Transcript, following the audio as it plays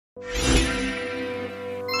So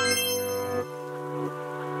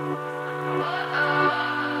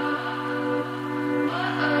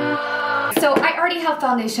I already have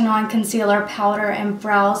foundation on, concealer, powder, and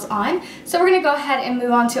brows on. So we're going to go ahead and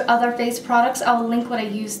move on to other face products. I'll link what I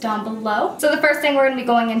used down below. So the first thing we're going to be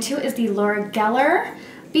going into is the Laura Geller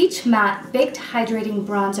Beach Matte Baked Hydrating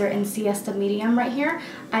Bronzer in Siesta Medium right here.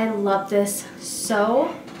 I love this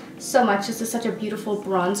so much. This is such a beautiful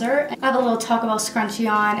bronzer. I have a little Talk About scrunchie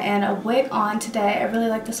on and a wig on today. I really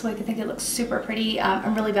like this wig. I think it looks super pretty.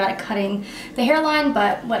 I'm really bad at cutting the hairline,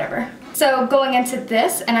 but whatever. So going into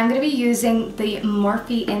this, and I'm going to be using the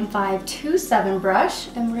Morphe M527 brush,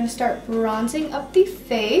 and we're going to start bronzing up the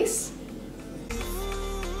face.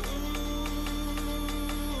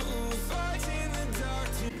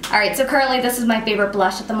 Alright, so currently this is my favorite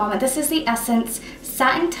blush at the moment. This is the Essence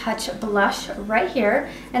Satin Touch blush right here,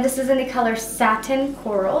 and this is in the color Satin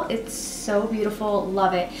Coral. It's so beautiful,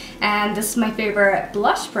 love it. And this is my favorite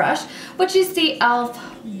blush brush, which is the e.l.f.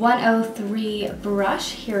 103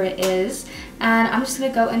 brush. Here it is, and I'm just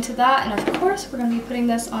gonna go into that, and of course we're gonna be putting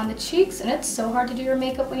this on the cheeks, and it's so hard to do your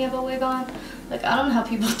makeup when you have a wig on. Like, I don't know how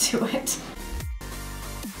people do it.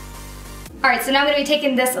 Alright, so now I'm going to be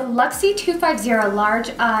taking this Luxie 250 Large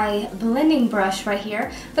Eye Blending Brush right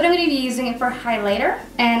here, but I'm going to be using it for highlighter,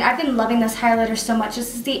 and I've been loving this highlighter so much.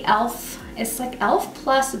 This is the e.l.f. It's like e.l.f.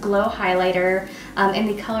 Plus Glow Highlighter in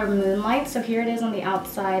the color Moonlight. So here it is on the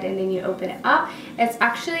outside, and then you open it up. It's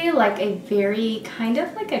actually like a very kind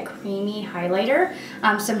of like a creamy highlighter,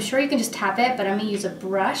 so I'm sure you can just tap it, but I'm going to use a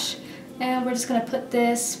brush, and we're just going to put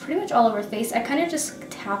this pretty much all over the face. I kind of just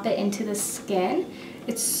tap it into the skin.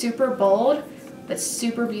 It's super bold, but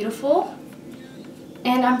super beautiful.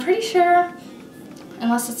 And I'm pretty sure,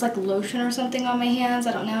 unless it's like lotion or something on my hands,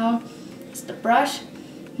 I don't know. It's the brush.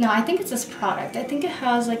 No, I think it's this product. I think it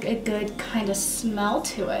has like a good kind of smell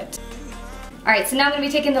to it. Alright, so now I'm going to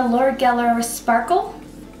be taking the Laura Geller Sparkle.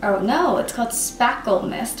 Oh no, it's called Spackle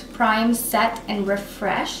Mist. Prime, Set, and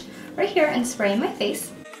Refresh. Right here, and spraying my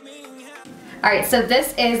face. Alright, so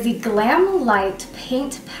this is the Glamlite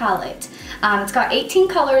Paint Palette. It's got 18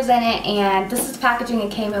 colors in it, and this is the packaging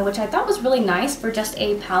it came in, which I thought was really nice for just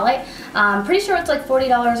a palette. Pretty sure it's like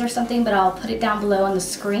 $40 or something, but I'll put it down below on the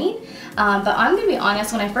screen. But I'm going to be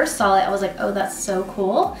honest, when I first saw it, I was like, oh, that's so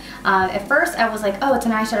cool. At first, I was like, oh, it's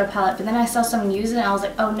an eyeshadow palette, but then I saw someone use it, and I was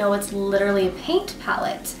like, oh no, it's literally a paint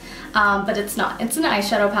palette. But it's not. It's an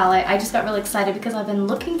eyeshadow palette. I just got really excited because I've been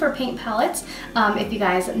looking for paint palettes. If you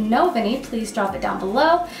guys know of any, please drop it down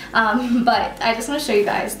below. But I just want to show you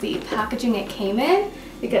guys the packaging it came in,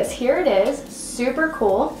 because here it is, super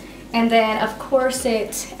cool. And then of course I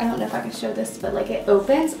don't know if I can show this, but like it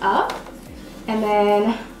opens up, and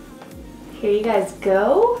then here you guys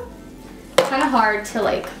go. Kind of hard to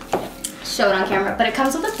like show it on camera, but it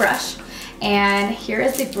comes with a brush, and here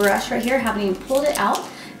is the brush right here. I haven't even pulled it out.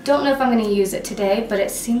 Don't know if I'm going to use it today, but it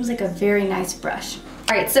seems like a very nice brush.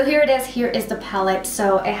 Alright, so here it is. Here is the palette.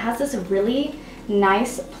 So it has this really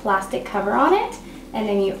nice plastic cover on it, and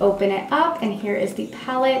then you open it up, and here is the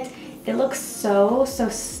palette. It looks so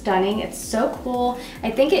stunning. It's so cool. I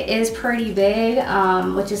think it is pretty big,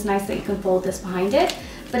 which is nice that you can fold this behind it,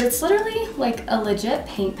 but it's literally like a legit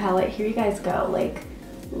paint palette. Here you guys go. Like,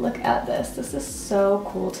 look at this. This is so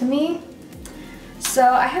cool to me.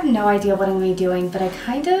 So I have no idea what I'm going to be doing, but I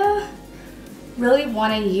kind of really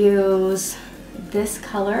want to use this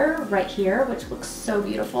color right here, which looks so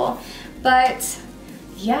beautiful. But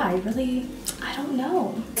yeah, I don't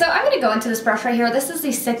know. So I'm going to go into this brush right here. This is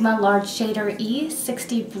the Sigma Large Shader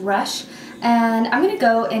E60 brush, and I'm going to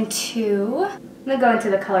go into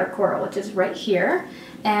the color Coral, which is right here.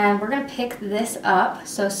 And we're going to pick this up.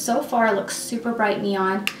 So far it looks super bright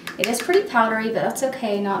neon. It is pretty powdery, but that's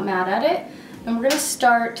okay, not mad at it. And we're going to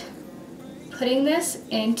start putting this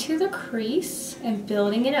into the crease and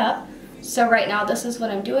building it up. So right now this is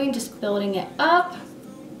what I'm doing, just building it up.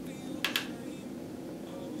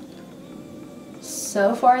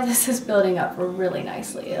 So far this is building up really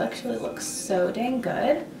nicely. It actually looks so dang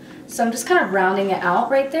good. So I'm just kind of rounding it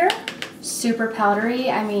out right there. Super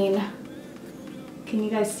powdery. I mean, can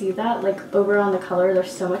you guys see that? Like over on the color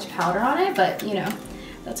there's so much powder on it, but you know,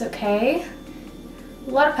 that's okay. A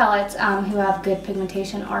lot of palettes who have good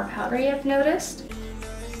pigmentation are powdery, I've noticed.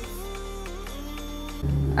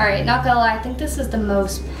 Alright, not gonna lie, I think this is the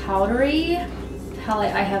most powdery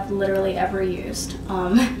palette I have literally ever used.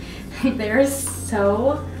 There's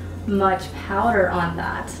so much powder on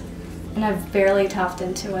that, and I've barely tapped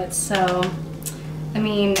into it, so I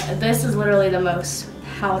mean, this is literally the most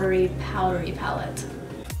powdery palette.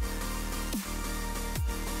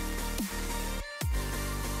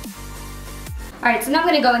 Alright, so now I'm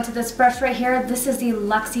going to go into this brush right here. This is the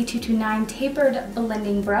Luxie 229 tapered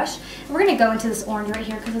blending brush. And we're going to go into this orange right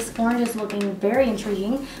here because this orange is looking very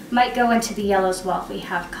intriguing. Might go into the yellow as well if we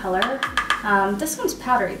have color. This one's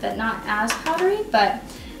powdery, but not as powdery, but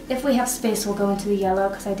if we have space, we'll go into the yellow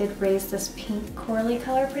because I did raise this pink corally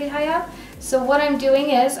color pretty high up. So what I'm doing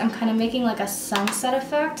is I'm kind of making like a sunset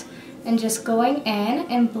effect and just going in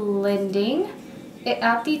and blending it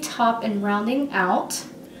at the top and rounding out.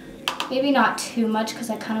 Maybe not too much because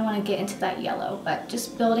I kind of want to get into that yellow, but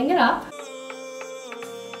just building it up.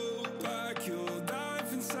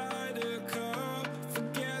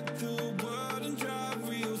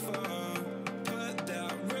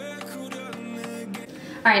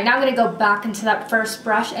 Alright, now I'm going to go back into that first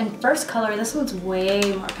brush and first color. This one's way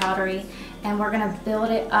more powdery, and we're going to build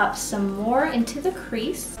it up some more into the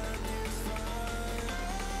crease.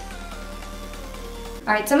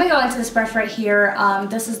 Alright, so I'm going to go into this brush right here.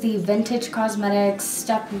 This is the Vintage Cosmetics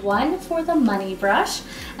Step 1 for the Money brush.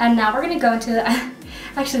 And now we're going to go into the...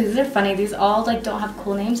 Actually, these are funny. These all like don't have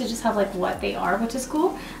cool names. They just have like what they are, which is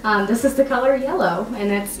cool. This is the color yellow,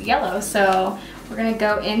 and it's yellow. So we're going to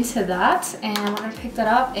go into that, and we're going to pick that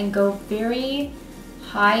up and go very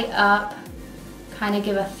high up, kind of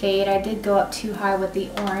give a fade. I did go up too high with the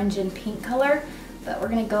orange and pink color, but we're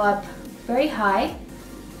going to go up very high.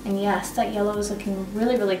 And yes, that yellow is looking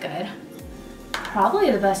really, really good. Probably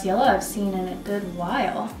the best yellow I've seen in a good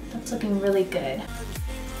while. That's looking really good.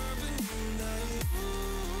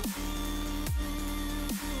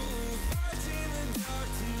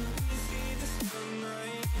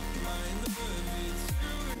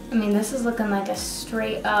 I mean, this is looking like a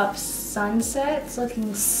straight up sunset. It's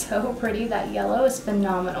looking so pretty. That yellow is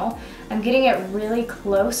phenomenal. I'm getting it really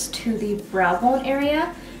close to the brow bone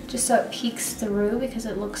area, just so it peeks through because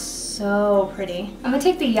it looks so pretty. I'm gonna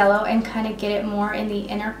take the yellow and kind of get it more in the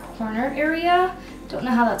inner corner area. Don't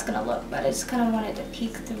know how that's gonna look, but I just kind of want it to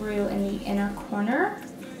peek through in the inner corner.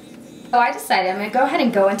 So I decided I'm gonna go ahead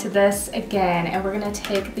and go into this again, and we're gonna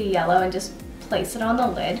take the yellow and just place it on the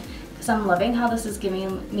lid because I'm loving how this is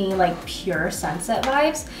giving me like pure sunset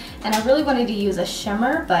vibes. And I really wanted to use a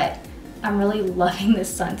shimmer, but I'm really loving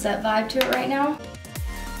this sunset vibe to it right now.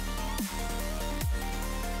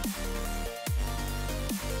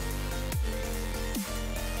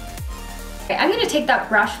 I'm going to take that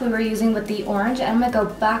brush we were using with the orange, and I'm going to go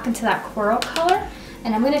back into that coral color,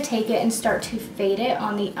 and I'm going to take it and start to fade it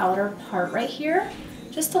on the outer part right here.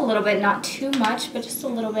 Just a little bit, not too much, but just a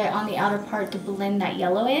little bit on the outer part to blend that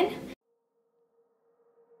yellow in.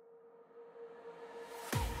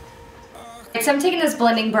 So I'm taking this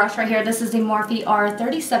blending brush right here. This is the Morphe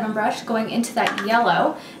R37 brush, going into that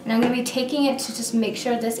yellow, and I'm going to be taking it to just make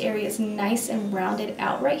sure this area is nice and rounded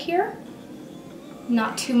out right here.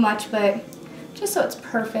 Not too much, but just so it's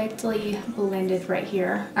perfectly blended right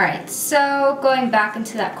here. Alright, so going back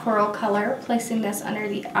into that coral color, placing this under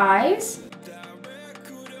the eyes.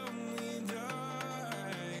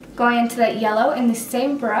 Going into that yellow in the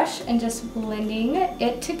same brush and just blending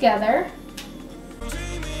it together.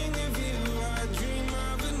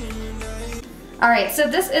 Alright, so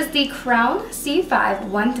this is the Crown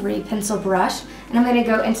C513 pencil brush, and I'm going to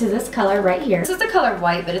go into this color right here. This is the color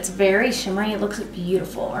white, but it's very shimmery. It looks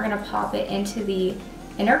beautiful. We're going to pop it into the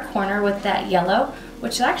inner corner with that yellow,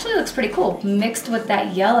 which actually looks pretty cool. Mixed with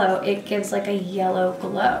that yellow, it gives like a yellow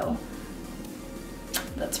glow.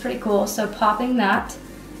 That's pretty cool. So popping that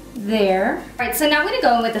there. Alright, so now I'm going to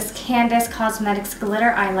go in with this Candice Cosmetics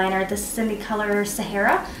glitter eyeliner. This is in the color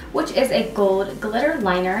Sahara, which is a gold glitter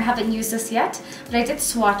liner. I haven't used this yet, but I did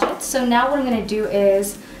swatch it. So now what I'm going to do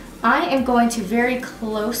is I am going to very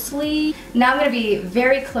closely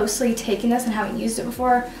taking this, and haven't used it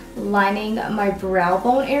before, lining my brow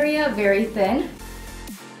bone area very thin.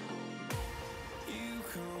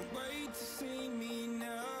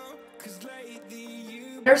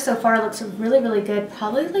 So far it looks really, really good.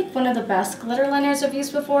 Probably like one of the best glitter liners I've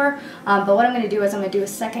used before. But what I'm going to do is I'm going to do a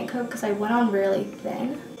second coat because I went on really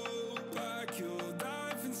thin.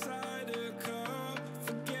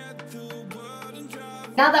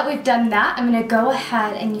 Now that we've done that, I'm going to go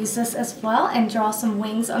ahead and use this as well and draw some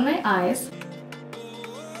wings on my eyes.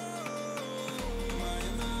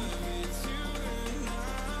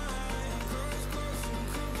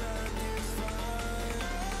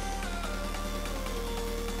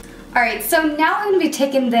 Alright, so now I'm going to be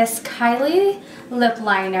taking this Kylie lip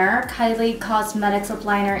liner, Kylie Cosmetics lip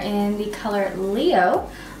liner in the color Leo.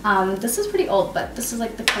 This is pretty old, but this is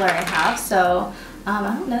like the color I have, so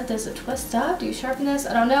I don't know if there's a twist up. Do you sharpen this?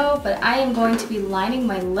 I don't know, but I am going to be lining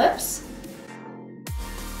my lips.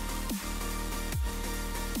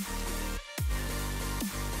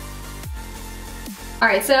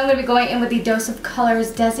 Alright, so I'm going to be going in with the Dose of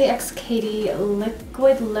Colors DESIXKATY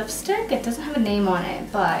liquid lipstick. It doesn't have a name on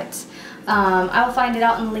it, but I will find it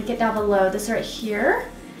out and link it down below. This right here,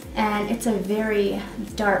 and it's a very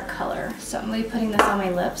dark color. So I'm going to be putting this on my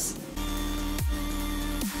lips.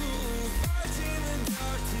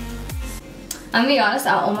 I'm gonna be honest,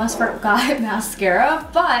 I almost forgot mascara,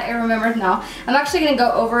 but I remembered now. I'm actually gonna go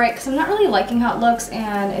over it because I'm not really liking how it looks,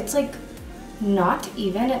 and it's like not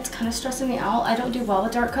even. It's kind of stressing me out. I don't do well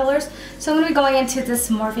with dark colors. So I'm gonna be going into this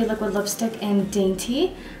Morphe liquid lipstick in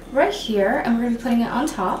Dainty right here, and we're gonna be putting it on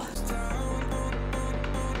top.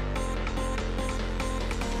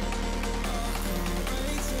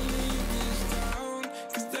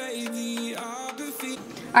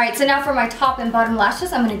 Alright, so now for my top and bottom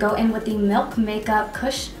lashes, I'm going to go in with the Milk Makeup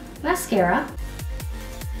Kush Mascara.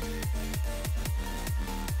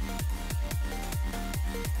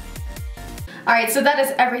 Alright, so that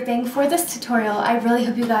is everything for this tutorial. I really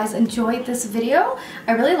hope you guys enjoyed this video.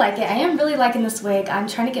 I really like it. I am really liking this wig. I'm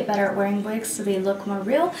trying to get better at wearing wigs so they look more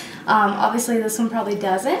real. Obviously this one probably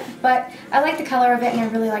doesn't, but I like the color of it and I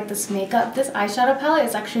really like this makeup. This eyeshadow palette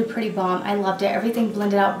is actually pretty bomb. I loved it. Everything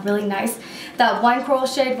blended out really nice. That wine coral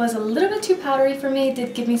shade was a little bit too powdery for me. It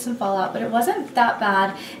did give me some fallout, but it wasn't that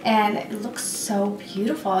bad and it looks so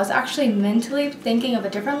beautiful. I was actually mentally thinking of a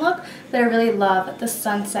different look, but I really love the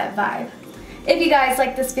sunset vibe. If you guys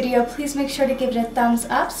like this video, please make sure to give it a thumbs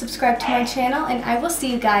up, subscribe to my channel, and I will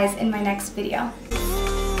see you guys in my next video.